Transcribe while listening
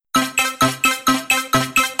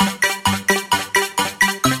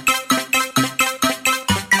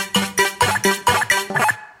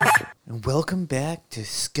Welcome back to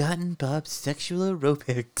Scott and Bob's Sexual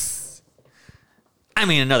Aerobics. I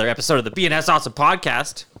mean, another episode of the BNS Awesome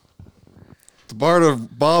Podcast. The part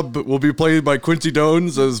of Bob will be played by Quincy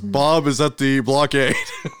Jones as Bob is at the blockade.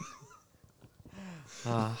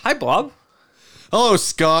 Hi, Bob. Hello,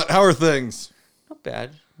 Scott. How are things? Not bad.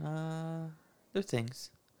 They're things.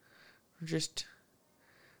 We're just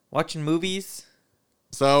watching movies.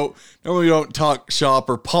 So, normally we don't talk shop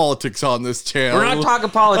or politics on this channel. We're not talking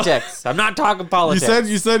politics. I'm not talking politics.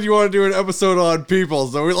 You said you want to do an episode on people,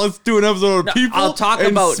 so let's do an episode on people. I'll talk and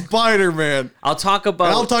about Spider-Man. I'll talk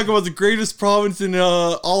about the greatest province in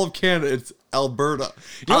all of Canada. It's Alberta.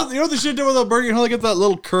 You know what they should do with Alberta? You know how they get that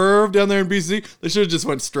little curve down there in BC? They should have just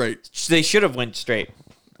went straight. They should have went straight.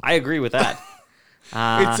 I agree with that.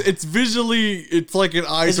 It's visually, it's like an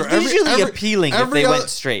eyesore. It's visually appealing if they went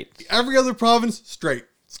straight. Every other province, straight.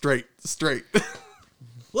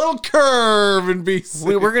 Little curve in BC.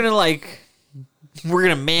 We're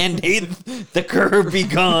gonna mandate the curve be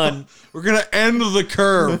gone. We're gonna end the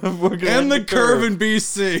curve. We're gonna end the curve in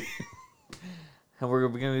BC. And we're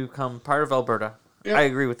gonna become part of Alberta. Yep. I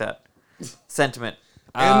agree with that sentiment.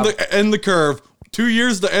 End the curve. 2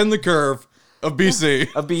 years to end the curve of BC.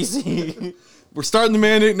 A BC. We're starting the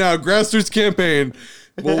mandate now. Grassroots campaign.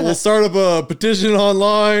 We'll start up a petition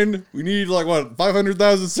online. We need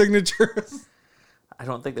 500,000 signatures. I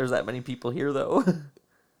don't think there's that many people here though.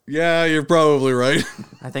 Yeah, you're probably right.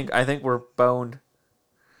 I think we're boned.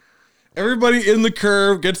 Everybody in the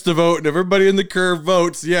curve gets to vote, and everybody in the curve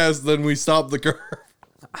votes yes, then we stop the curve.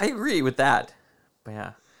 I agree with that. But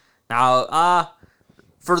yeah. Now,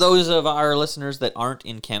 for those of our listeners that aren't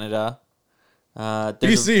in Canada,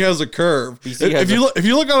 BC has a curve. If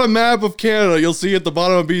you look on a map of Canada, you'll see at the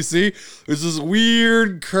bottom of BC, there's this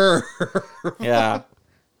weird curve. Yeah.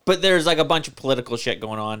 But there's a bunch of political shit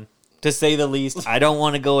going on, to say the least. I don't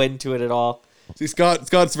want to go into it at all. See,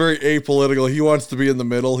 Scott's very apolitical. He wants to be in the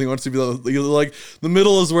middle. He wants to be the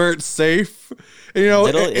middle is where it's safe. And,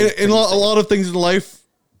 in a lot of things in life,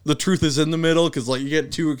 the truth is in the middle because you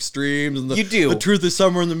get two extremes, and the truth is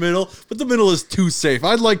somewhere in the middle. But the middle is too safe.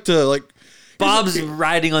 I'd like to Bob's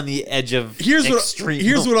riding on the edge of extreme.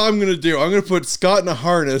 Here's what I'm gonna do. I'm gonna put Scott in a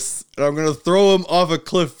harness, and I'm gonna throw him off a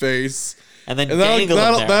cliff face, and then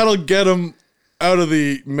that'll get him out of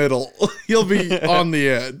the middle. He'll be on the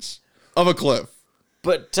edge of a cliff.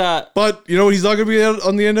 But you know what he's not going to be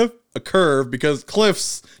on the end of? A curve, because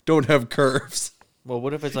cliffs don't have curves. Well,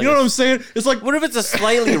 what if it's you know what I'm saying? It's what if it's a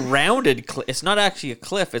slightly rounded cliff? It's not actually a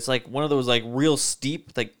cliff. It's one of those real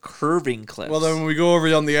steep, curving cliffs. Well, then when we go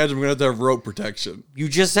over on the edge, I'm going to have rope protection. You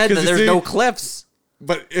just said that there's no cliffs.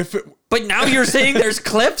 But But now you're saying there's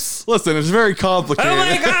cliffs? Listen, it's very complicated. Oh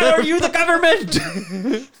my God, are you the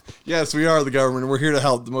government? Yes, we are the government, and we're here to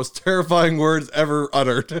help. The most terrifying words ever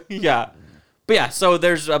uttered. Yeah. But yeah, so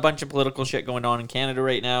there's a bunch of political shit going on in Canada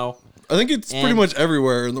right now. I think it's pretty much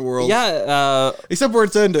everywhere in the world. Yeah. Except where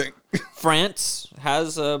it's ending. France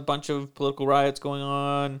has a bunch of political riots going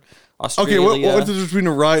on. Australia. Okay, what's the difference between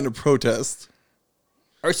a riot and a protest?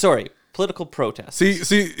 Political protest.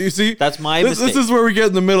 See? That's my mistake. This is where we get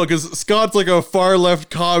in the middle, because Scott's a far left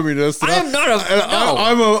communist. I'm not a...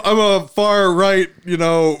 No. I'm a far right,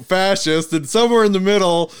 fascist, and somewhere in the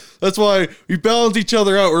middle, that's why we balance each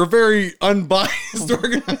other out. We're a very unbiased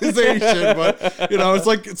organization, but,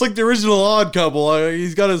 it's like the original Odd Couple.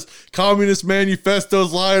 He's got his communist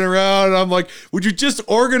manifestos lying around, and I'm like, would you just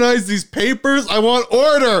organize these papers? I want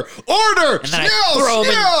order! Order! And then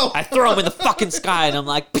I throw him in the fucking sky, and I'm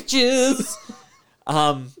like, bitches!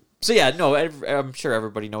 So yeah, no, I'm sure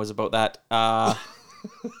everybody knows about that. But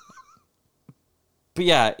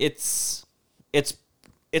yeah, it's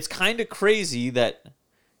kind of crazy that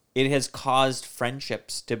it has caused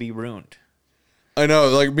friendships to be ruined. I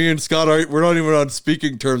know, me and Scott, we're not even on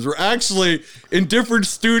speaking terms. We're actually in different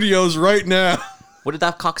studios right now. What did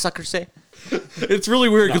that cocksucker say? It's really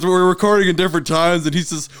weird because we're recording in different times, and he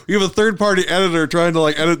says we have a third-party editor trying to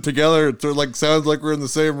edit together so it sounds like we're in the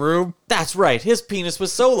same room. That's right. His penis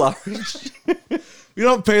was so large. We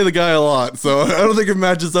don't pay the guy a lot, so I don't think it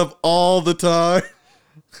matches up all the time.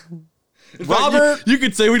 Robert, you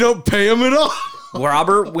could say we don't pay him at all.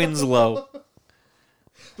 Robert Winslow.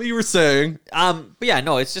 But you were saying, but yeah,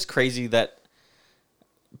 no, it's just crazy that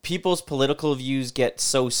people's political views get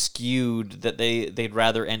so skewed that they'd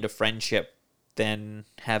rather end a friendship than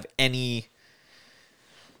have any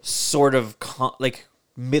sort of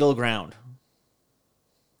middle ground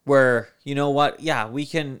where, you know what, yeah, we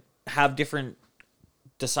can have different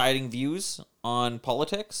deciding views on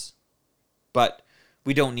politics, but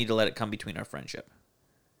we don't need to let it come between our friendship.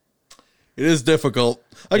 It is difficult.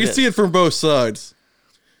 I can see it from both sides.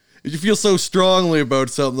 You feel so strongly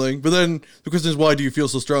about something, but then the question is, why do you feel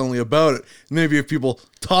so strongly about it? Maybe if people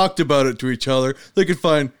talked about it to each other, they could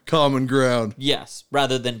find common ground. Yes,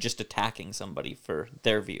 rather than just attacking somebody for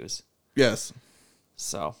their views. Yes.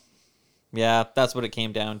 So, yeah, that's what it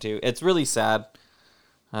came down to. It's really sad.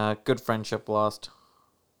 Good friendship lost.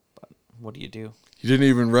 But what do you do? He didn't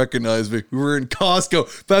even recognize me. We were in Costco,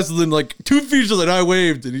 faster than like 2 feet, and I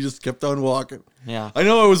waved, and he just kept on walking. Yeah. I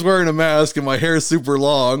know I was wearing a mask and my hair is super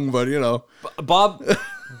long, but you know. Bob,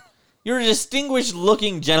 you're a distinguished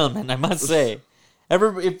looking gentleman, I must say.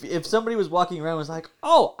 If somebody was walking around and was like,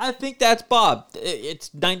 oh, I think that's Bob, it's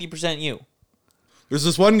 90% you. There's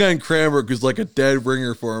this one guy in Cranbrook who's like a dead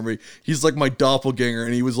ringer for me. He's like my doppelganger,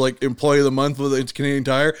 and he was like employee of the month with Canadian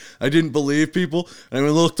Tire. I didn't believe people, and I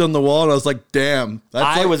looked on the wall and I was like, "Damn,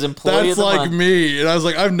 I was employee of the month." That's like me." And I was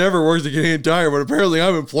like, "I've never worked at Canadian Tire, but apparently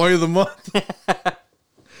I'm employee of the month."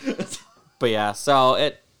 But yeah, so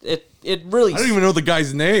it really I don't even know the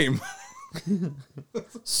guy's name.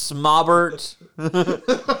 Smobbert.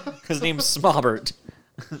 His name's Smobbert.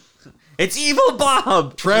 It's Evil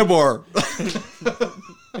Bob. Trebor.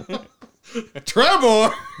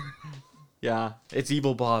 Trebor. Yeah, it's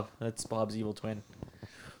Evil Bob. That's Bob's evil twin.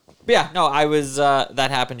 But yeah, no, I was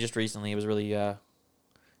that happened just recently. It was really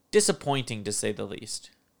disappointing to say the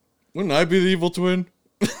least. Wouldn't I be the evil twin?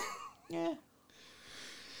 Yeah.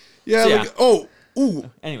 Yeah. So, like, yeah. oh,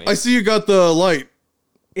 ooh. Anyways. I see you got the light.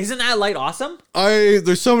 Isn't that light awesome?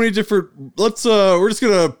 There's so many different. We're just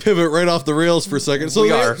gonna pivot right off the rails for a second. So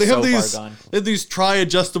they have these. They have these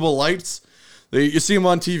tri-adjustable lights. You see them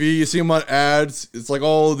on TV. You see them on ads. It's like,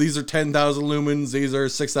 oh, these are 10,000 lumens. These are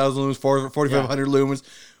 6,000 lumens. 4,500 lumens.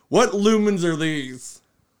 What lumens are these?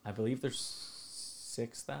 I believe there's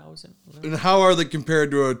 6,000. And how are they compared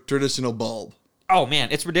to a traditional bulb? Oh man,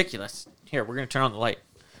 it's ridiculous. Here, we're gonna turn on the light.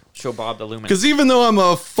 Show Bob the lumen. Because even though I'm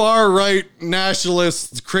a far-right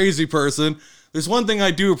nationalist crazy person, there's one thing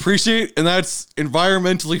I do appreciate, and that's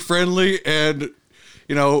environmentally friendly and,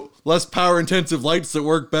 you know, less power-intensive lights that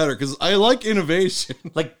work better. Because I like innovation.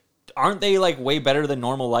 Like, aren't they like way better than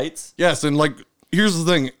normal lights? Yes, and like, here's the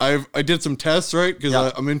thing. I did some tests, right? Because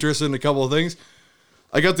I'm interested in a couple of things.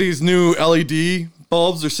 I got these new LED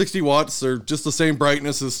bulbs. They're 60 watts. They're just the same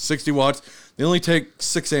brightness as 60 watts. They only take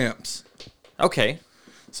 6 amps. Okay.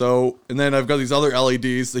 So, and then I've got these other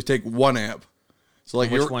LEDs. They take 1 amp. So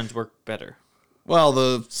like, Which ones work better? Well,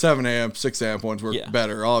 the 7 amp, 6 amp ones work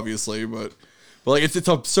better, obviously, but like it's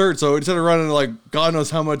absurd. So instead of running like God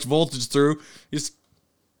knows how much voltage through, you just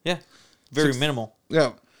very minimal.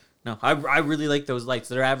 Yeah. No, I really like those lights.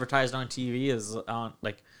 They're advertised on TV as on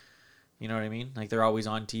like, you know what I mean? Like they're always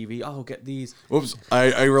on TV. Oh, get these. Whoops!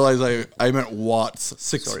 I realized I meant watts.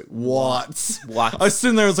 6 watts. Watts. I was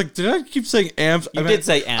sitting there. I was like, did I keep saying amps? You did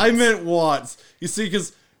say amps. I meant watts. You see,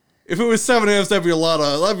 because if it was 7 amps, that'd be a lot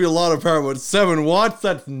of power. But 7 watts,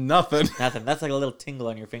 that's nothing. Nothing. That's like a little tingle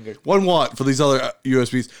on your fingers. 1 watt for these other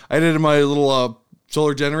USBs. I did it in my little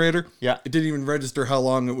solar generator. Yeah. It didn't even register how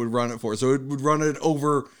long it would run it for. So it would run it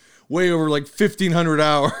way over like 1,500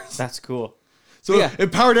 hours. That's cool. So in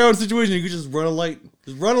power down situation, you could just run a light.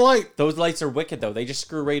 Just run a light. Those lights are wicked though. They just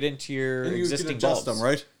screw right into your existing bulbs. Them,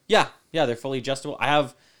 right? Yeah, they're fully adjustable. I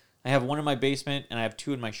have one in my basement and I have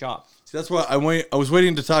 2 in my shop. See, that's why I was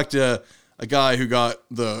waiting to talk to a guy who got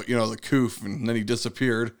the coof, and then he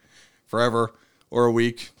disappeared forever or a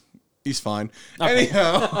week. He's fine. Okay.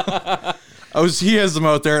 Anyhow, he has them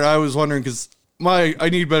out there, and I was wondering because I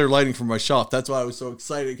need better lighting for my shop. That's why I was so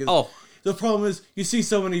excited. Because the problem is you see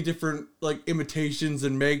so many different like imitations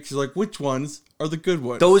and makes. You're like, which ones are the good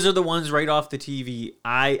ones? Those are the ones right off the TV.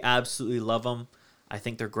 I absolutely love them. I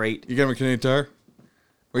think they're great. You get them at Canadian Tire,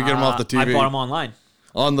 or you get them off the TV? I bought them online.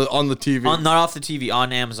 On the TV. Not off the TV,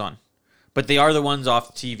 on Amazon. But they are the ones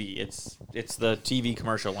off the TV. It's the TV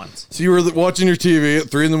commercial ones. So you were watching your TV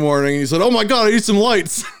at 3 a.m, and you said, "Oh my god, I need some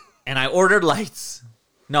lights." And I ordered lights.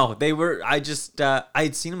 No, they were. I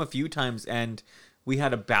had seen them a few times, and we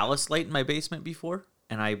had a ballast light in my basement before,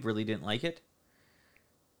 and I really didn't like it.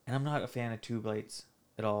 And I'm not a fan of tube lights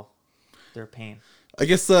at all. They're a pain. I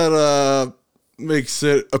guess that makes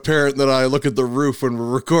it apparent that I look at the roof when we're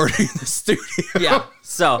recording in the studio. Yeah.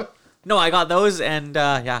 So, no, I got those, and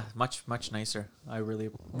much, much nicer. I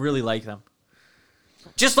really, really like them.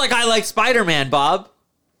 Just like I like Spider-Man, Bob.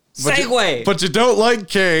 Segway! But you don't like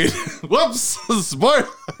Cade. Whoops! Spoiler!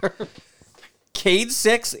 Cade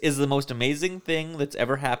 6 is the most amazing thing that's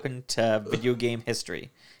ever happened to video game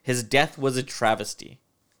history. His death was a travesty.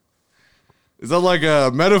 Is that like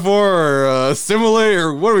a metaphor or a simile,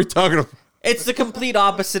 or what are we talking about? It's the complete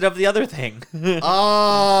opposite of the other thing.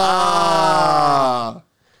 Ah!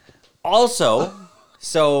 Also,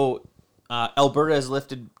 So Alberta is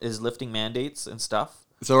lifting mandates and stuff.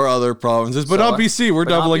 So are other provinces, but So not BC. We're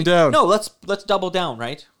but not doubling down. No, let's double down,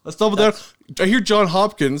 right? Let's double down. I hear John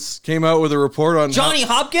Hopkins came out with a report on Johnny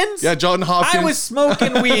Hopkins? Yeah, John Hopkins. I was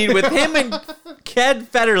smoking weed with him and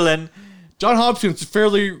Ked Federlin. John Hopkins,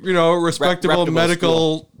 fairly, respectable Reputable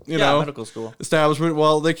medical, school. you know, medical school establishment.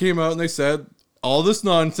 Well, they came out and they said all this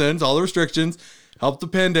nonsense, all the restrictions, helped the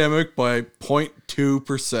pandemic by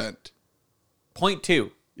 0.2%.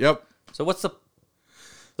 0.2. Yep. So what's the...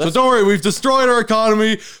 So don't worry, we've destroyed our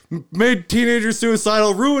economy, made teenagers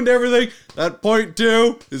suicidal, ruined everything. That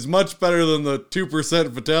 0.2 is much better than the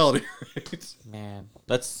 2% fatality rate. Man,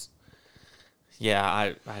 that's... Yeah,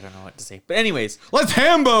 I don't know what to say. But anyways. Let's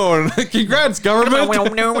hambone! Congrats, government! So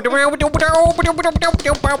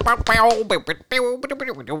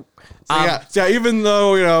even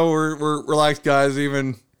though, we're relaxed guys,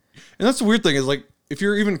 and that's the weird thing is, like, if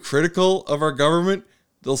you're even critical of our government,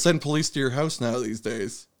 they'll send police to your house now these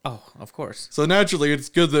days. Oh, of course. So naturally, it's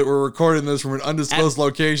good that we're recording this from an undisclosed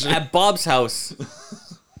location. At Bob's house.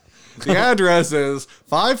 The address is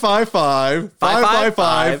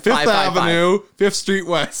 555 Fifth Avenue, 5th Street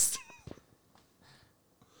West.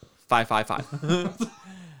 555.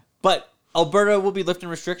 But Alberta will be lifting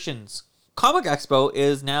restrictions. Comic Expo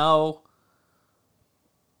is now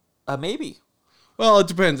a maybe. Well, it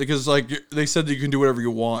depends because, like, they said that you can do whatever you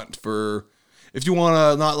want for... If you want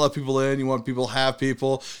to not let people in, you want people to have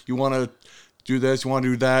people, you want to do this, you want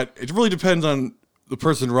to do that. It really depends on the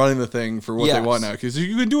person running the thing for what they want now. Because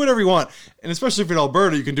you can do whatever you want. And especially if you're in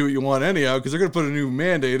Alberta, you can do what you want anyhow because they're going to put a new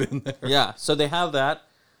mandate in there. Yeah, so they have that.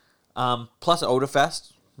 Plus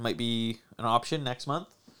Otafest might be an option next month.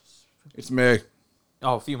 It's May.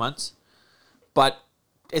 Oh, a few months. But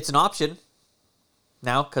it's an option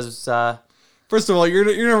now because... First of all, you're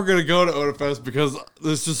never going to go to Otafest because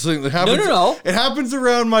there's just something that happens. No. It happens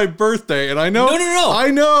around my birthday, and I know. No. I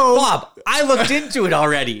know. Bob, I looked into it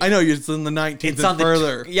already. I know, it's on the 19th and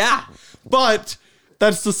further. Yeah. But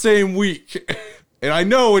that's the same week. And I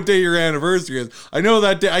know what day your anniversary is. I know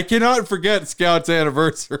that day. I cannot forget Scout's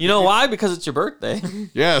anniversary. You know why? Because it's your birthday.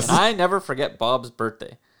 Yes. And I never forget Bob's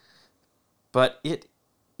birthday. But it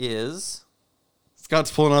is... Scott's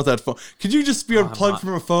pulling out that phone. Could you just be unplugged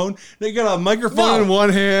from a phone? They got a microphone in one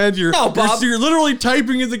hand. Bob. You're literally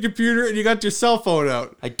typing in the computer, and you got your cell phone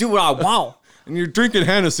out. I do what I want. And you're drinking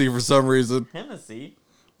Hennessy for some reason. Hennessy?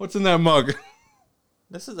 What's in that mug?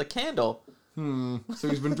 This is a candle. So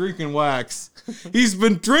he's been drinking wax. He's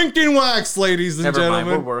been drinking wax, ladies and gentlemen.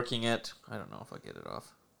 Never mind, we're working it. I don't know if I get it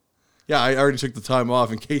off. Yeah, I already took the time off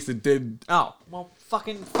in case it did. Oh, well, fuck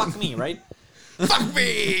me, right? Fuck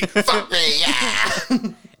me! Fuck me,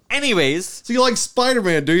 yeah! Anyways. So you like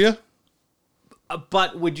Spider-Man, do you?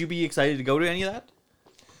 But would you be excited to go to any of that?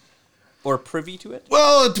 Or privy to it?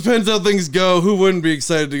 Well, it depends how things go. Who wouldn't be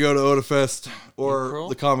excited to go to Otafest or April?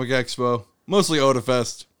 the Comic Expo? Mostly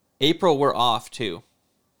Otafest. April, we're off, too,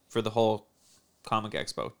 for the whole Comic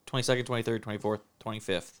Expo. 22nd, 23rd, 24th,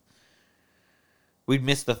 25th. We'd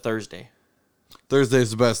miss the Thursday. Thursday's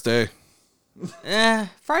the best day.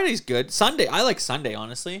 Friday's good. Sunday, I like Sunday,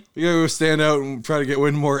 honestly. You gotta go stand out and try to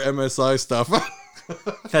win more MSI stuff.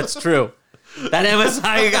 That's true. That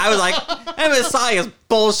MSI guy was like, MSI is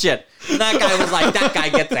bullshit. And that guy was like, that guy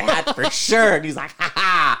gets a hat for sure. And he's like, ha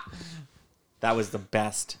ha. That was the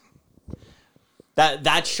best.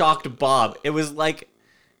 That shocked Bob. It was like,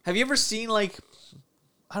 have you ever seen, like,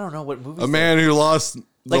 I don't know what movie. A man who lost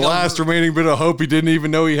the last remaining bit of hope he didn't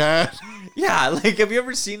even know he had. Yeah, like, have you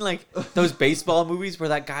ever seen, like, those baseball movies where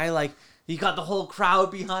that guy, like, he got the whole crowd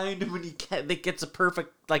behind him and he gets a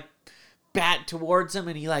perfect, like, bat towards him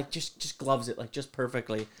and he, like, just gloves it, like, just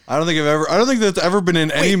perfectly. I don't think that's ever been in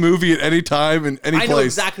any movie at any time in any place. I know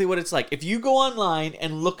exactly what it's like. If you go online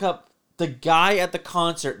and look up the guy at the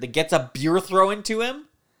concert that gets a beer thrown to him,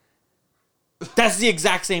 that's the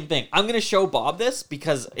exact same thing. I'm going to show Bob this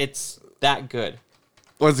because it's that good.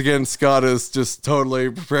 Once again, Scott is just totally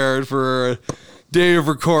prepared for a day of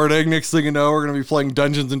recording. Next thing you know, we're going to be playing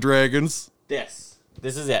Dungeons and Dragons. This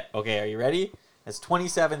is it. Okay, are you ready? It's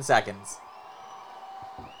 27 seconds.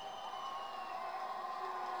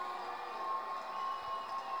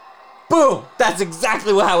 Boom! That's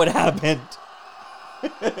exactly how it happened.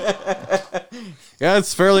 Yeah,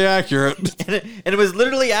 it's fairly accurate. And it was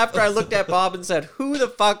literally after I looked at Bob and said, who the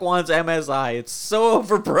fuck wants MSI? It's so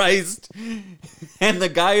overpriced. And the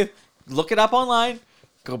guy, look it up online,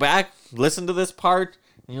 go back, listen to this part,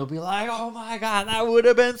 and you'll be like, oh my God, that would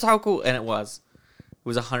have been so cool. And it was. It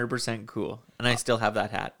was 100% cool. And I still have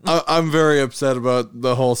that hat. I'm very upset about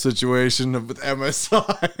the whole situation with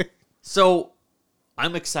MSI. So,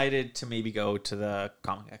 I'm excited to maybe go to the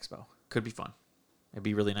Comic Expo. Could be fun. It'd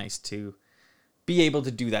be really nice to be able to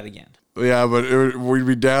do that again. Yeah, but we'd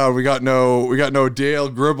be down. We got no Dale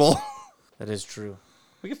Gribble. That is true.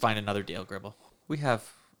 We could find another Dale Gribble. We have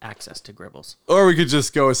access to Gribbles. Or we could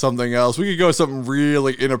just go with something else. We could go with something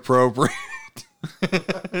really inappropriate.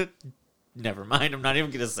 Never mind. I'm not even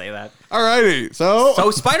going to say that. Alrighty. So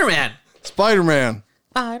Spider-Man. Spider-Man.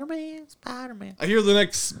 Spider-Man. I hear the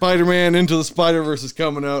next Spider-Man Into the Spider-Verse is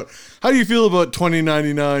coming out. How do you feel about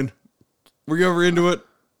 2099? Were you ever into it?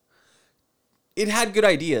 It had good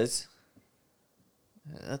ideas.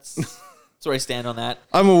 That's where I stand on that.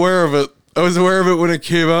 I'm aware of it. I was aware of it when it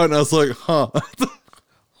came out, and I was like, huh.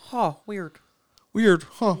 Oh, weird. Weird,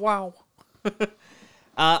 huh? Wow.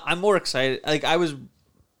 I'm more excited. Like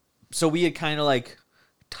so we had kind of like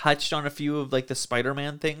touched on a few of like the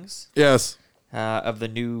Spider-Man things. Yes. Of the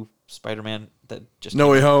new Spider-Man that just No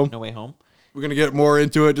Way Home. No Way Home. We're going to get more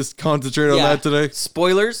into it. Just concentrate on that today.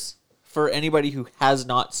 Spoilers for anybody who has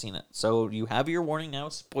not seen it. So you have your warning now.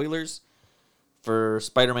 Spoilers for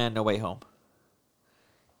Spider-Man No Way Home.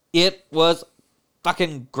 It was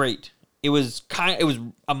fucking great. It was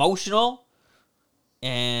emotional,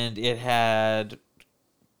 and it had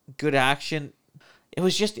good action. It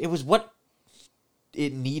was what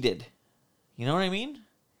it needed. You know what I mean?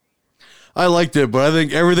 I liked it, but I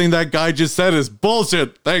think everything that guy just said is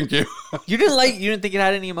bullshit. Thank you. You didn't think it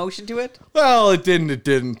had any emotion to it? Well, it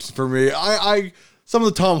didn't for me. I some of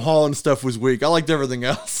the Tom Holland stuff was weak. I liked everything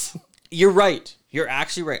else. You're right. You're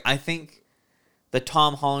actually right. I think the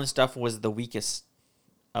Tom Holland stuff was the weakest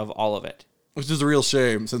of all of it. Which is a real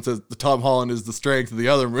shame, since the Tom Holland is the strength of the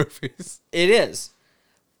other movies. It is.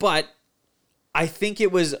 But I think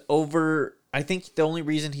it was I think the only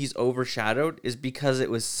reason he's overshadowed is because it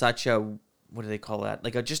was such a, what do they call that?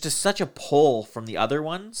 Like such a pull from the other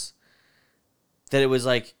ones that it was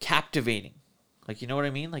like captivating. Like, you know what I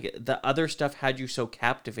mean? Like the other stuff had you so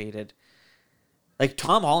captivated. Like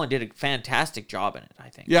Tom Holland did a fantastic job in it, I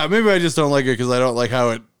think. Yeah, maybe I just don't like it because I don't like how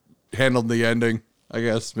it handled the ending, I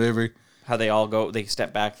guess, maybe. How they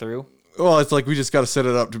step back through. Well, it's like we just got to set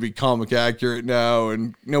it up to be comic accurate now,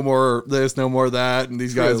 and no more this, no more that, and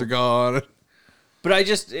these guys are gone. But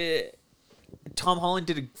Tom Holland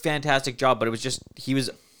did a fantastic job, but it was just, he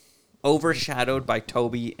was overshadowed by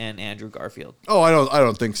Tobey and Andrew Garfield. Oh, I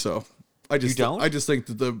don't think so. I just You don't? I just think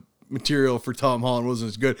that the material for Tom Holland wasn't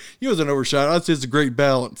as good. He wasn't overshadowed. I'd say it's a great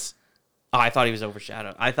balance. Oh, I thought he was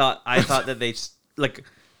overshadowed. I thought that they, like,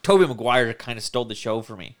 Tobey Maguire kind of stole the show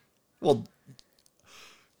for me. Well,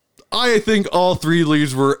 I think all three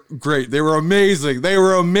leads were great. They were amazing. They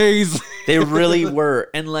really were.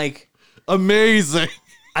 And, like, amazing.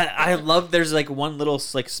 I love, there's, like, one little,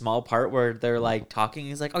 like, small part where they're, like, talking.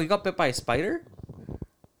 He's like, oh, you got bit by a spider?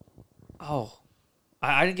 Oh,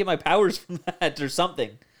 I didn't get my powers from that or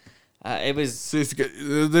something. It was... They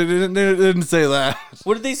didn't say that.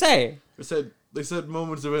 What did they say? They said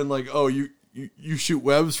moments have been like, oh, you shoot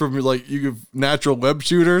webs from your, like, you give natural web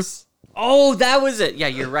shooters. Oh, that was it. Yeah,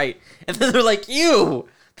 you're right. And then they're like, ew,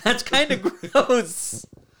 that's kind of gross.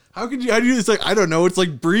 How do you, it's like, I don't know, it's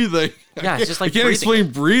like breathing. Yeah, it's just like I can't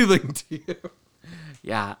explain breathing to you.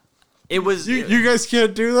 Yeah. It was... You guys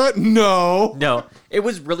can't do that? No. No. It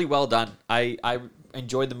was really well done. I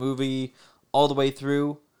enjoyed the movie all the way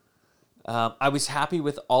through. I was happy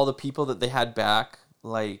with all the people that they had back,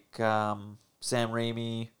 like Sam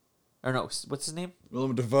Raimi. Or no, what's his name?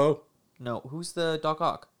 Willem Dafoe? No, who's the Doc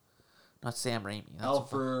Ock? Not Sam Raimi.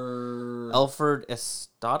 Alfred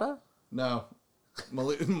Estrada? No.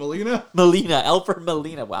 Molina? Alfred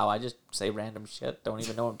Molina. Wow, I just say random shit. Don't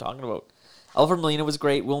even know what I'm talking about. Alfred Molina was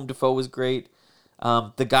great. Willem Dafoe was great.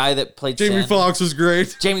 The guy that played Jamie Foxx was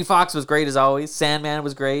great. Jamie Foxx was great as always. Sandman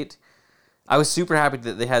was great. I was super happy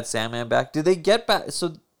that they had Sandman back. Did they get back?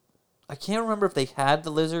 So I can't remember if they had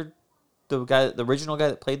the lizard, the original guy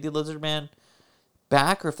that played the Lizard Man,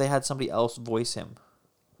 back, or if they had somebody else voice him.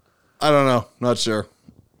 I don't know. Not sure.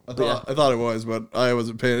 I thought it was, but I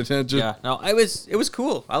wasn't paying attention. Yeah, no, it was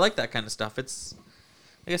cool. I like that kind of stuff. It's,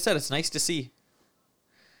 like I said, it's nice to see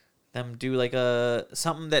them do like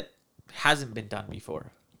something that hasn't been done before.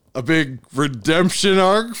 A big redemption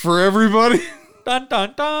arc for everybody. Dun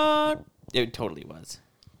dun dun. It totally was.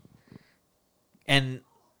 And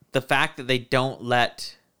the fact that they don't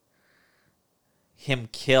let him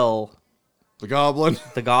kill the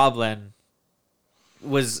Goblin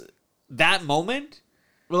was that moment.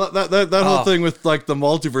 Well, that whole thing with like the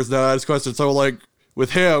multiverse. Now I just question. So like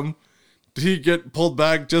with him, did he get pulled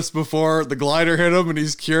back just before the glider hit him and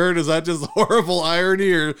he's cured? Is that just horrible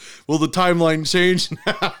irony, or will the timeline change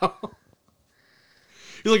now?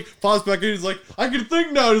 he like pops back in. He's like, I can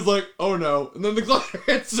think now. And he's like, oh no. And then the glider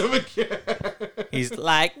hits him again. He's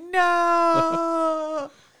like,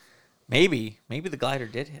 no. Maybe the glider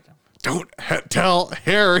did hit him. Don't tell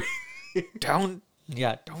Harry. Don't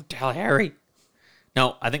tell Harry.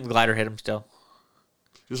 No, I think the glider hit him still.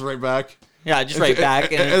 Just right back. Yeah, just right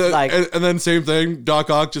back. And it's like, and then same thing. Doc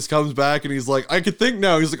Ock just comes back and he's like, I can think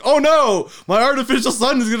now. He's like, oh no, my artificial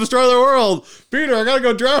sun is gonna destroy the world. Peter, I gotta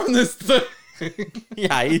go drown this thing.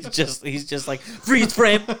 yeah, he's just like, freeze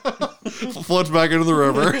frame. Floats back into the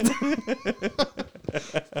river.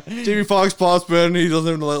 Jamie Foxx pops in. He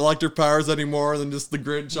doesn't have electric powers anymore. And then just the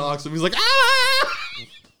grid shocks him. He's like, ah!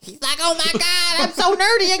 He's like, oh my god, I'm so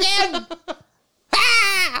nerdy again.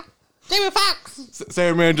 Ah! Jamie Foxx.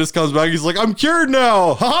 Sandman just comes back. He's like, I'm cured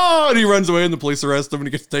now. Ha ha! And he runs away and the police arrest him and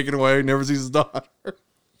he gets taken away and never sees his daughter.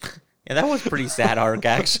 Yeah, that was pretty sad arc,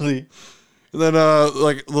 actually. And then,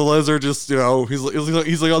 like, the lizard just, he's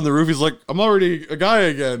like on the roof. He's like, I'm already a guy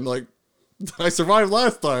again. Like, I survived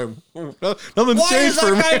last time. Nothing's Why changed is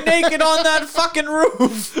for me. that guy naked on that fucking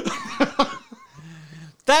roof?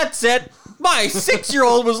 That's it. My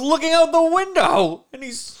 6-year-old was looking out the window and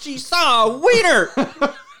she saw a wiener.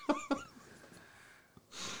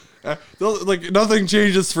 Like, nothing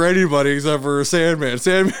changes for anybody except for Sandman.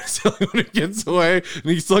 Sandman's the only one who gets away and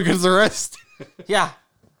he still gets arrested. Yeah,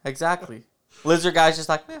 exactly. Lizard guy's just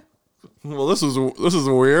like, eh. Well, this is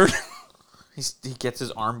weird. He gets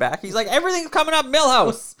his arm back. He's like, everything's coming up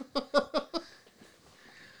Millhouse.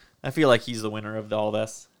 I feel like he's the winner of all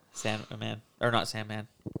this. Sandman. Or not Sandman.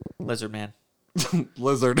 Lizard Man.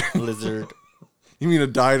 Lizard. Lizard. You mean a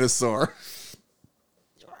dinosaur?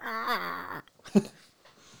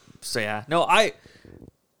 So yeah. No,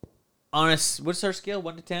 what's our scale?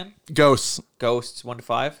 1 to 10? Ghosts. Ghosts, 1 to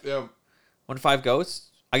 5? Yeah. 1 to 5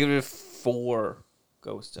 ghosts? I give it a 4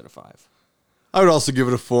 ghosts out of 5. I would also give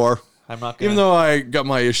it a 4. I'm not gonna... Even though I got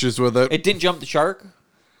my issues with it. It didn't jump the shark?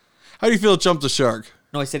 How do you feel it jumped the shark?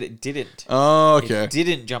 No, I said it didn't. Oh, okay. It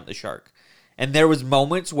didn't jump the shark. And there was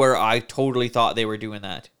moments where I totally thought they were doing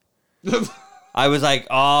that. I was like,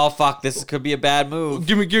 oh, fuck, this could be a bad move.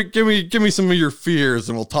 Give me some of your fears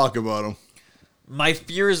and we'll talk about them. My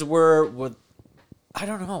fears were I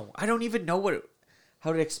don't know. I don't even know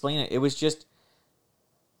how to explain it. It was just,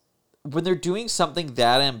 when they're doing something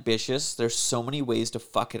that ambitious, there's so many ways to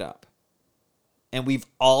fuck it up. And we've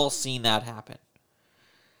all seen that happen.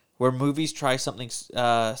 Where movies try something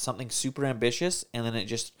super ambitious and then it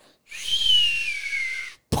just...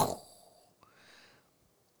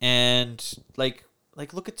 And like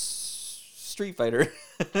look at Street Fighter.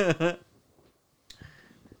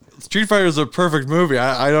 Street Fighter is a perfect movie.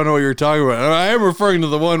 I don't know what you're talking about. I am referring to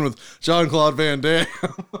the one with Jean-Claude Van Damme.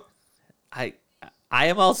 I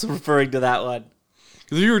am also referring to that one.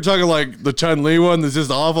 Because if you were talking like the Chun-Li one that's just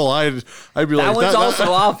awful, I'd be like... That one's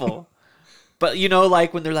also awful. But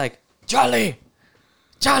like when they're like, Charlie,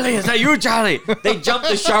 is that you, Charlie? They jumped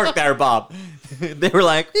the shark there, Bob. They were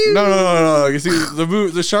like, No. You see,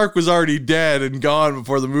 the shark was already dead and gone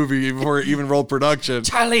before it even rolled production.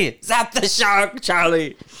 Charlie, zap the shark,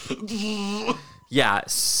 Charlie. Yeah,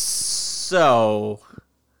 so...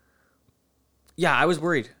 Yeah, I was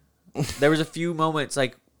worried. There was a few moments,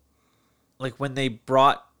 like when they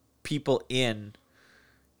brought people in,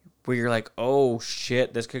 where you're like, oh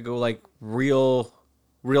shit, this could go like real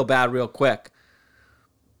bad real quick.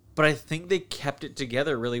 But I think they kept it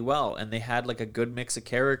together really well, and they had like a good mix of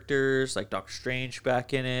characters, like Doctor Strange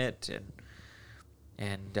back in it,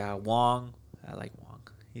 and Wong. I like Wong.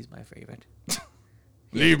 He's my favorite.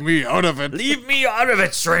 Leave me out of it. Leave me out of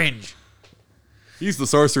it, Strange. He's the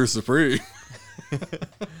Sorcerer Supreme.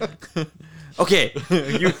 Okay,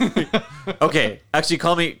 okay. Actually,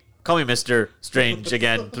 call me Mr. Strange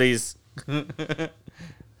again, please.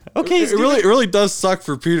 Okay, it really does suck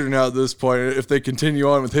for Peter now at this point if they continue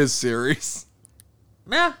on with his series.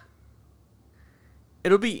 Yeah,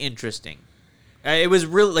 it'll be interesting. It was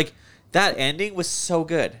really like that ending was so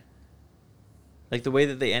good. Like the way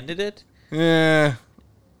that they ended it. Yeah.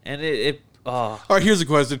 And it All right, here's a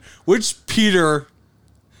question: which Peter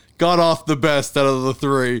got off the best out of the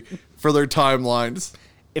three for their timelines?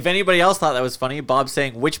 If anybody else thought that was funny, Bob's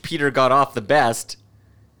saying which Peter got off the best.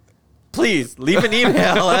 Please leave an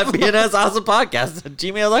email at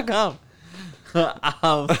bnsawesompodcast@gmail.com.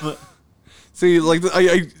 See, like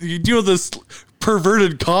you deal with this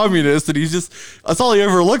perverted communist, and that's all he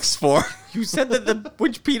ever looks for. You said that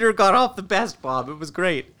which Peter got off the best, Bob. It was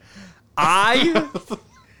great.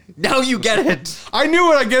 Now you get it. I knew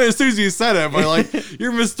what I get as soon as you said it, but like,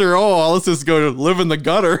 you're Mr. Oh, let's just go live in the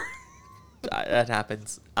gutter. That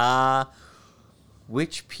happens.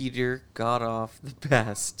 Which Peter got off the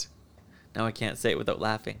best? Now I can't say it without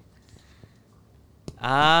laughing.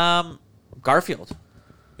 Garfield.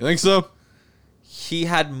 You think so? He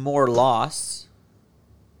had more loss,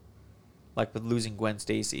 like with losing Gwen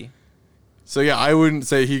Stacy. So yeah, I wouldn't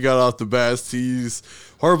say he got off the best. He's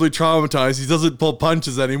horribly traumatized. He doesn't pull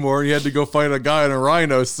punches anymore. He had to go fight a guy in a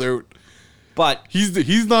rhino suit. But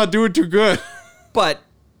he's not doing too good. But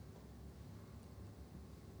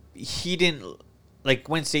he didn't, like,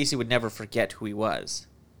 Gwen Stacy would never forget who he was.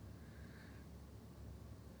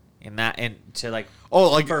 And to like,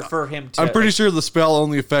 for him to, I'm pretty sure the spell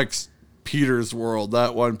only affects Peter's world,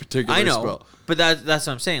 that one particular I know, spell. but that's what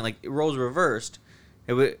I'm saying. Like, roles reversed,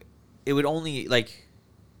 it would only like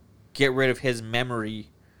get rid of his memory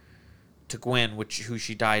to Gwen, who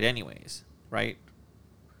she died anyways, right?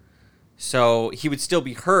 So he would still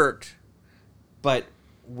be hurt, but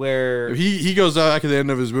where he goes back at the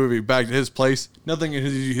end of his movie, back to his place, nothing in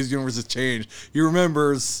his universe has changed. He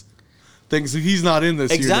remembers things. He's not in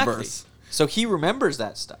this universe. So he remembers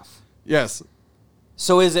that stuff. Yes.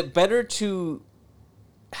 So is it better to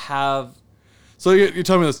have... So you're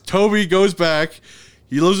telling me this. Toby goes back.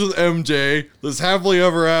 He lives with MJ. Lives happily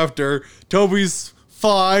ever after. Toby's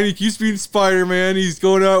fine. He keeps being Spider-Man. He's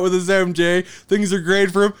going out with his MJ. Things are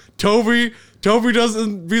great for him. Toby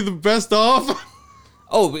doesn't be the best off.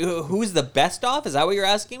 Oh, who's the best off? Is that what you're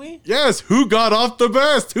asking me? Yes, who got off the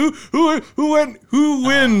best? Who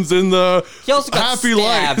wins in the he also got happy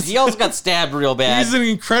stabbed. life? He also got stabbed real bad. He's in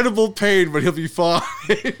incredible pain, but he'll be fine.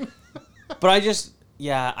 But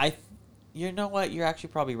you know what? You're actually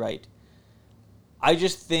probably right. I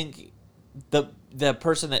just think the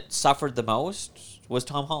person that suffered the most was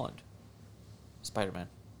Tom Holland, Spider-Man.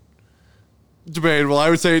 Debatable. I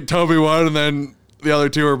would say Toby won, and then the other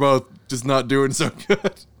two are both just not doing so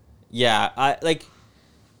good. Yeah, I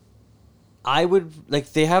would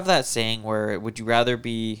like. They have that saying where would you rather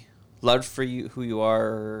be loved for who you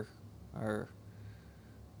are, or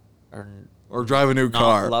drive a new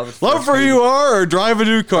car? Love for who you are, or drive a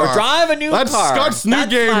new car. Or drive a new car. That's Scott's new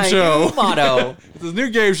game my show. New motto. It's his new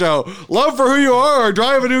game show. Love for who you are, or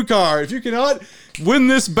drive a new car. If you cannot win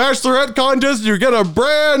this bachelorette contest, you get a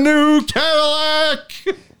brand new Cadillac.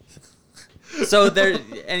 So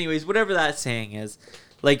anyways, whatever that saying is,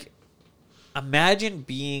 like, imagine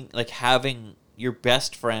being like having your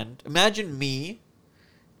best friend. Imagine me,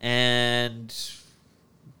 and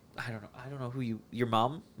I don't know who your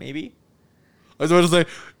mom maybe. I was about to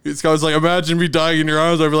say, Scott was like, imagine me dying in your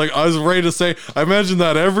arms. I'd be like, I was ready to say, I imagine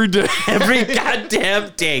that every day. Every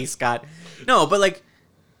goddamn day, Scott. No, but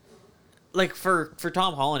like for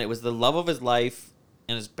Tom Holland, it was the love of his life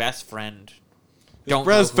and his best friend.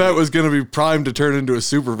 Brad Pitt was going to be primed to turn into a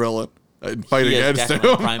supervillain and fight against him.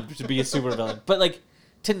 Primed to be a supervillain, but like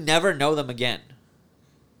to never know them again.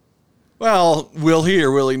 Well, will he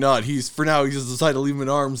or will he not? He's just decided to leave him in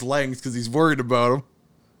arm's length because he's worried about him.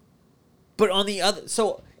 But on the other,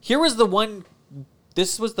 so here was the one.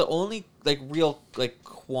 This was the only like real like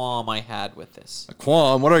qualm I had with this. A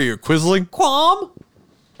qualm? What are you, Quisling? Qualm?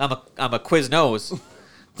 I'm a Quiznos.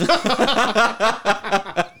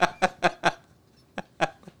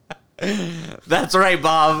 That's right,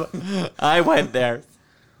 Bob. I went there.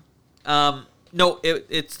 No,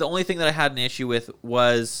 it's the only thing that I had an issue with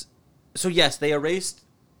was, so yes, they erased.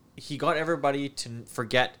 He got everybody to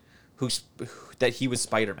forget that he was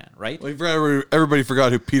Spider-Man, right? Like everybody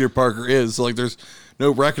forgot who Peter Parker is. So, like, there's no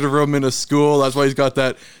record of him in a school. That's why he's got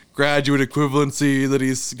that graduate equivalency that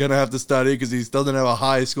he's gonna have to study because he doesn't have a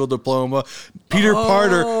high school diploma. Peter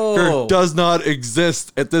Parker does not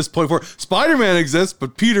exist at this point. For Spider-Man exists,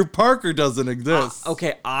 but Peter Parker doesn't exist.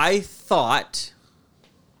 Okay, I thought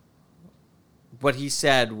what he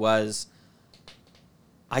said was,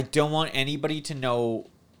 I don't want anybody to know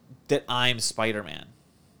that I'm Spider-Man.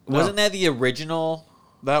 No. Wasn't that the original?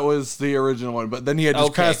 That was the original one, but then he had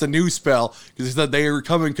just cast a new spell because he said they were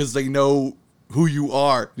coming because they know who you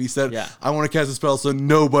are. And he said, I want to cast a spell so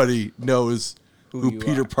nobody knows who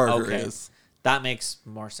Peter Parker is. That makes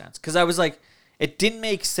more sense. Because I was like, it didn't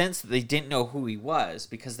make sense that they didn't know who he was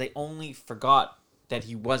because they only forgot that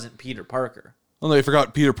he wasn't Peter Parker. Well, they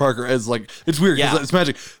forgot Peter Parker as, like, it's weird because it's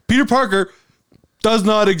magic. Peter Parker does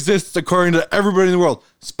not exist according to everybody in the world.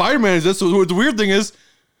 Spider-Man exists. So the weird thing is,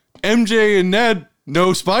 MJ and Ned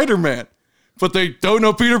know Spider-Man, but they don't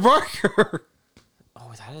know Peter Parker.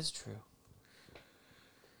 Oh, that is true.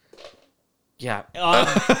 Yeah.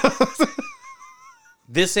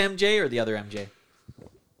 This MJ or the other MJ?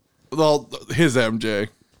 Well, his MJ.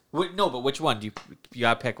 No, but which one? You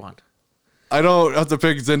gotta pick one. I don't have to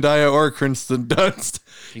pick Zendaya or Kristen Dunst.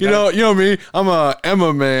 You know me. I'm a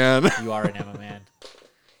Emma man. You are an Emma man.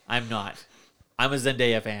 I'm not. I'm a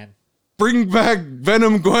Zendaya fan. Bring back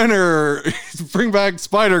Venom Gwen or bring back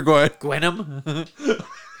Spider Gwen. Gwenum.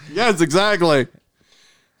 Yes, exactly.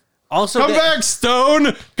 Also, Come back,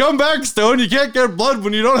 Stone. Come back, Stone. You can't get blood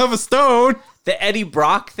when you don't have a stone. the Eddie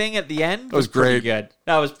Brock thing at the end was pretty great. good.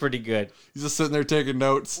 That was pretty good. He's just sitting there taking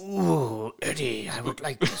notes. Ooh, Eddie, I would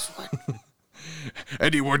like this one.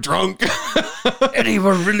 Eddie, we're drunk. Eddie,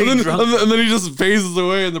 we're really and, then, drunk. and then he just phases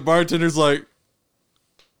away, and the bartender's like,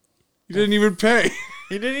 "You didn't even pay."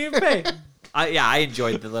 He didn't even pay. I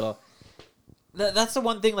enjoyed the little. That's the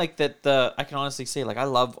one thing like that. I can honestly say like I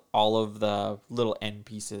love all of the little end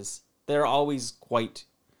pieces. They're always quite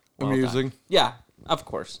well Amusing. done. Yeah, of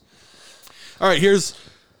course. All right,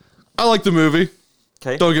 I like the movie.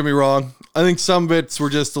 Okay. Don't get me wrong. I think some bits were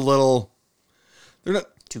just a little. They're not.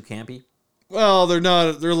 Too campy. Well, they're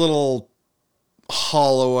not. They're a little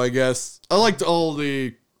hollow, I guess. I liked most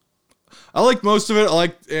of it. I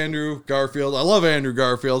liked Andrew Garfield. I love Andrew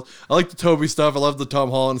Garfield. I like the Toby stuff. I love the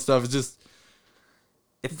Tom Holland stuff. It's just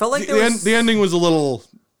It felt like the ending was a little.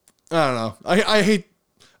 I don't know. I hate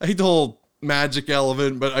the whole magic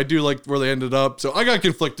element, but I do like where they ended up. So I got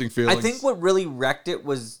conflicting feelings. I think what really wrecked it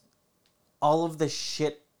was all of the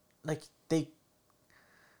shit. Like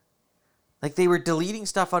they were deleting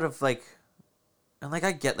stuff out of like. And, like,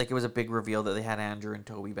 I get, like, it was a big reveal that they had Andrew and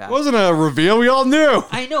Toby back. It wasn't a reveal. We all knew.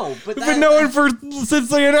 I know, but We've been knowing since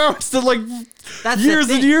they announced it, like, that's years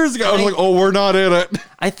and years ago. I was like, oh, we're not in it.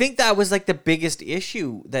 I think that was, like, the biggest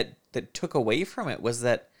issue that took away from it was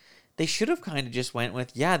that they should have kind of just went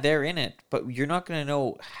with, yeah, they're in it, but you're not going to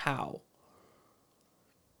know how.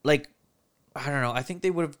 Like, I don't know. I think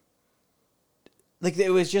they would have... Like,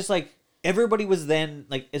 it was just, like... Everybody was then,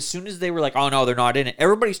 like, as soon as they were like, oh, no, they're not in it,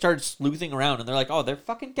 everybody started sleuthing around, and they're like, oh, they're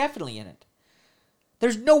fucking definitely in it.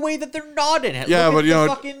 There's no way that they're not in it. Yeah, look but, you know,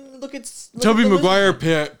 look at Tobey the Maguire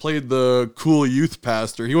lizard. played the cool youth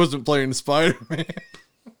pastor. He wasn't playing Spider-Man.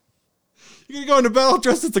 You gonna go into battle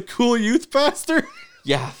dressed as a cool youth pastor?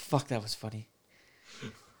 Yeah, fuck, that was funny.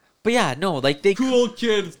 But yeah, no, like, they... Cool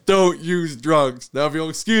kids don't use drugs. Now, if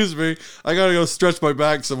you'll excuse me, I gotta go stretch my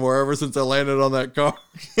back somewhere ever since I landed on that car.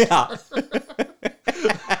 Yeah.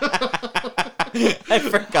 I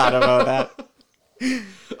forgot about that.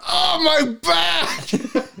 Oh, my back!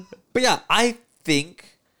 But yeah, I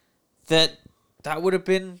think that would have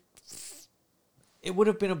been... It would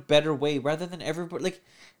have been a better way rather than everybody... Like,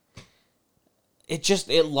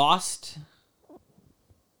 it lost...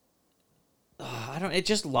 It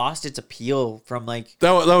just lost its appeal from like...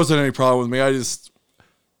 That wasn't any problem with me.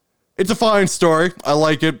 It's a fine story. I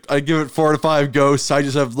like it. I give it 4 to 5 ghosts. I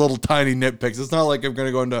just have little tiny nitpicks. It's not like I'm going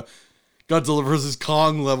to go into Godzilla vs.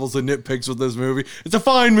 Kong levels of nitpicks with this movie. It's a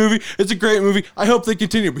fine movie. It's a great movie. I hope they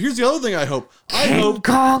continue. But here's the other thing I hope.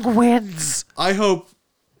 Kong wins. I hope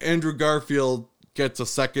Andrew Garfield gets a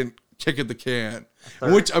second kick at the can,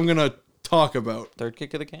 third? which I'm going to talk about. Third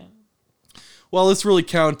kick of the can? Well, this really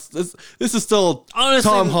counts. This is still Honestly,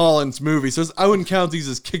 Tom Holland's movie, so I wouldn't count these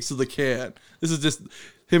as kicks of the can. This is just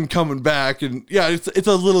him coming back, and yeah, it's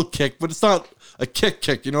a little kick, but it's not a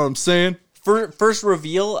kick. You know what I'm saying? First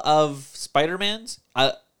reveal of Spider-Man's,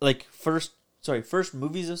 first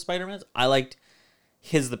movies of Spider-Man's, I liked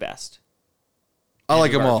his the best. I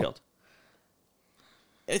like them all. Garfield.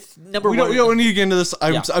 It's number We one. don't need to get into this.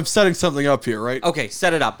 Yeah. I'm setting something up here, right? Okay,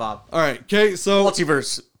 set it up, Bob. All right. Okay. So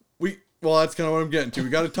Multiverse. well, that's kind of what I'm getting to. We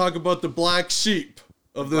got to talk about the black sheep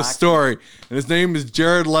of this Black story, and his name is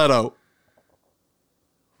Jared Leto.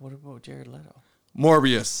 What about Jared Leto?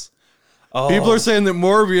 Morbius. Oh, People are saying that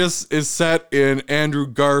Morbius is set in Andrew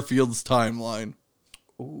Garfield's timeline.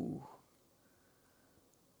 ooh.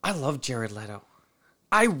 I love Jared Leto.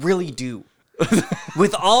 I really do.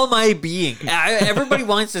 With all my being. Everybody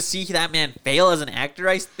wants to see that man fail as an actor,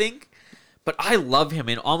 I think. But I love him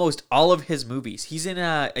in almost all of his movies. He's in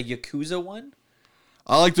a Yakuza one.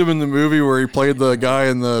 I liked him in the movie where he played the guy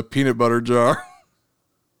in the peanut butter jar.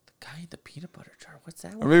 The guy in the peanut butter jar. What's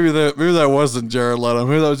that Or one? maybe that wasn't Jared Leto.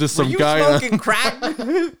 Maybe that was just Were some you guy. smoking crack?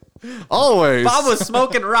 Always. Bob was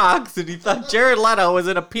smoking rocks and he thought Jared Leto was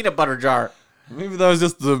in a peanut butter jar. Maybe that was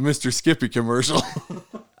just the Mr. Skippy commercial.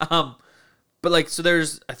 But like, so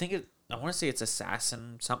there's, I want to say it's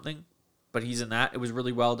Assassin something, but he's in that. It was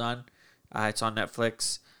really well done. It's on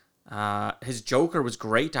Netflix. His Joker was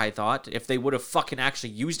great, I thought, if they would have fucking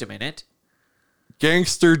actually used him in it.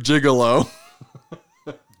 Gangster Gigolo.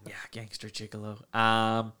 Yeah, Gangster Gigolo.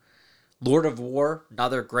 Lord of War,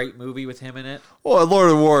 another great movie with him in it. Well,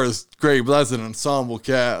 Lord of War is great, but that's an ensemble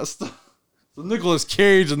cast. So Nicolas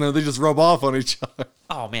Cage and then they just rub off on each other.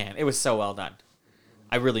 Oh man, it was so well done.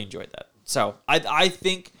 I really enjoyed that. So I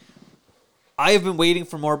think I have been waiting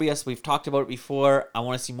for Morbius. We've talked about it before. I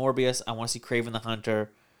want to see Morbius. I want to see Kraven the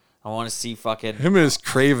Hunter. I want to see fucking... Him and his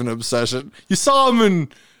Craven obsession. You saw him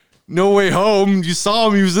in No Way Home. You saw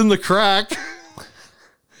him. He was in the crack.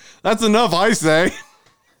 That's enough, I say.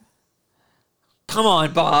 Come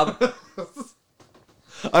on, Bob.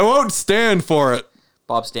 I won't stand for it.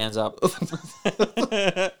 Bob stands up.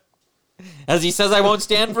 As he says I won't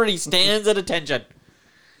stand for it, he stands at attention.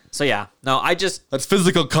 So yeah, no, That's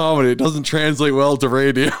physical comedy. It doesn't translate well to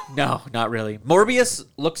radio. No, not really. Morbius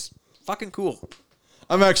looks fucking cool.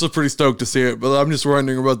 I'm actually pretty stoked to see it, but I'm just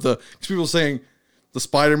wondering about because people saying the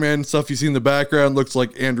Spider-Man stuff you see in the background looks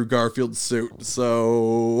like Andrew Garfield's suit.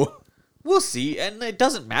 So we'll see, and it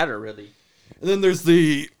doesn't matter really. And then there's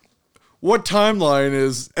what timeline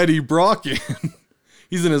is Eddie Brock in?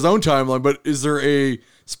 He's in his own timeline, but is there a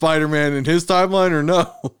Spider-Man in his timeline or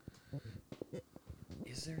no?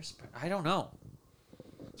 Is there I don't know.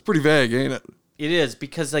 It's pretty vague, ain't it? It is,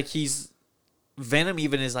 because like Venom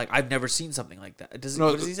even is like, I've never seen something like that.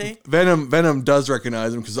 What does he say? Venom does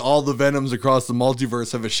recognize him because all the Venoms across the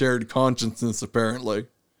multiverse have a shared consciousness, apparently.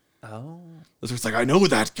 Oh. So it's like, I know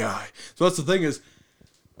that guy. So that's the thing is,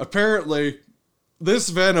 apparently, this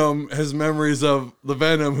Venom has memories of the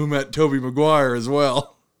Venom who met Tobey Maguire as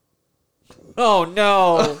well. Oh,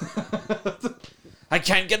 no. I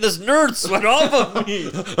can't get this nerd sweat off of me.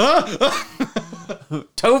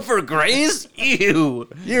 Topher Grace? Ew.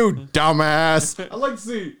 You dumbass. I'd like to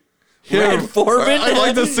see Red Foreman. I'd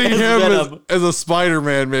like to see him as a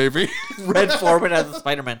Spider-Man, maybe. Red Foreman as a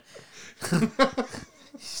Spider-Man.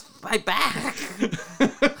 My back.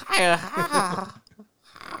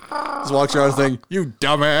 Just walks around saying, you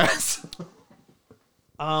dumbass.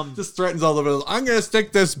 Just threatens all the villains. I'm going to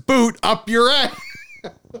stick this boot up your ass.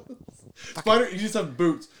 You just have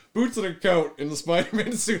boots. Boots and a coat in the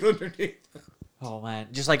Spider-Man suit underneath. Oh, man.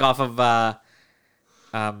 Just like off of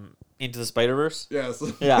Into the Spider-Verse? Yes.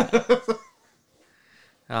 Yeah.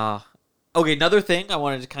 Okay, another thing I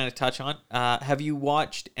wanted to kind of touch on. Have you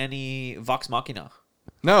watched any Vox Machina?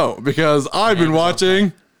 No, because I've been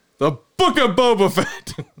watching the Book of Boba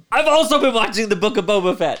Fett. I've also been watching the Book of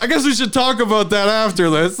Boba Fett. I guess we should talk about that after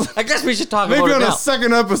this. I guess we should talk about it Maybe on now. a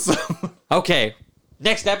second episode. Okay.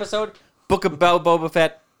 Next episode, Book of Boba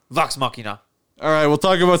Fett, Vox Machina. All right, we'll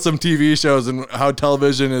talk about some TV shows and how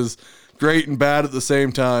television is great and bad at the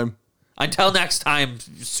same time. Until next time,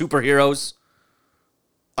 superheroes.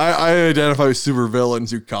 I identify with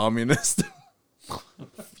supervillains, you communist.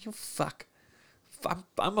 You fuck.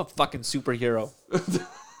 I'm a fucking superhero.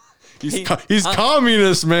 He's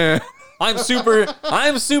communist, man. I'm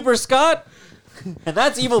Super Scott, and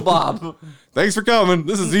that's Evil Bob. Thanks for coming.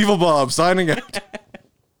 This is Evil Bob signing out.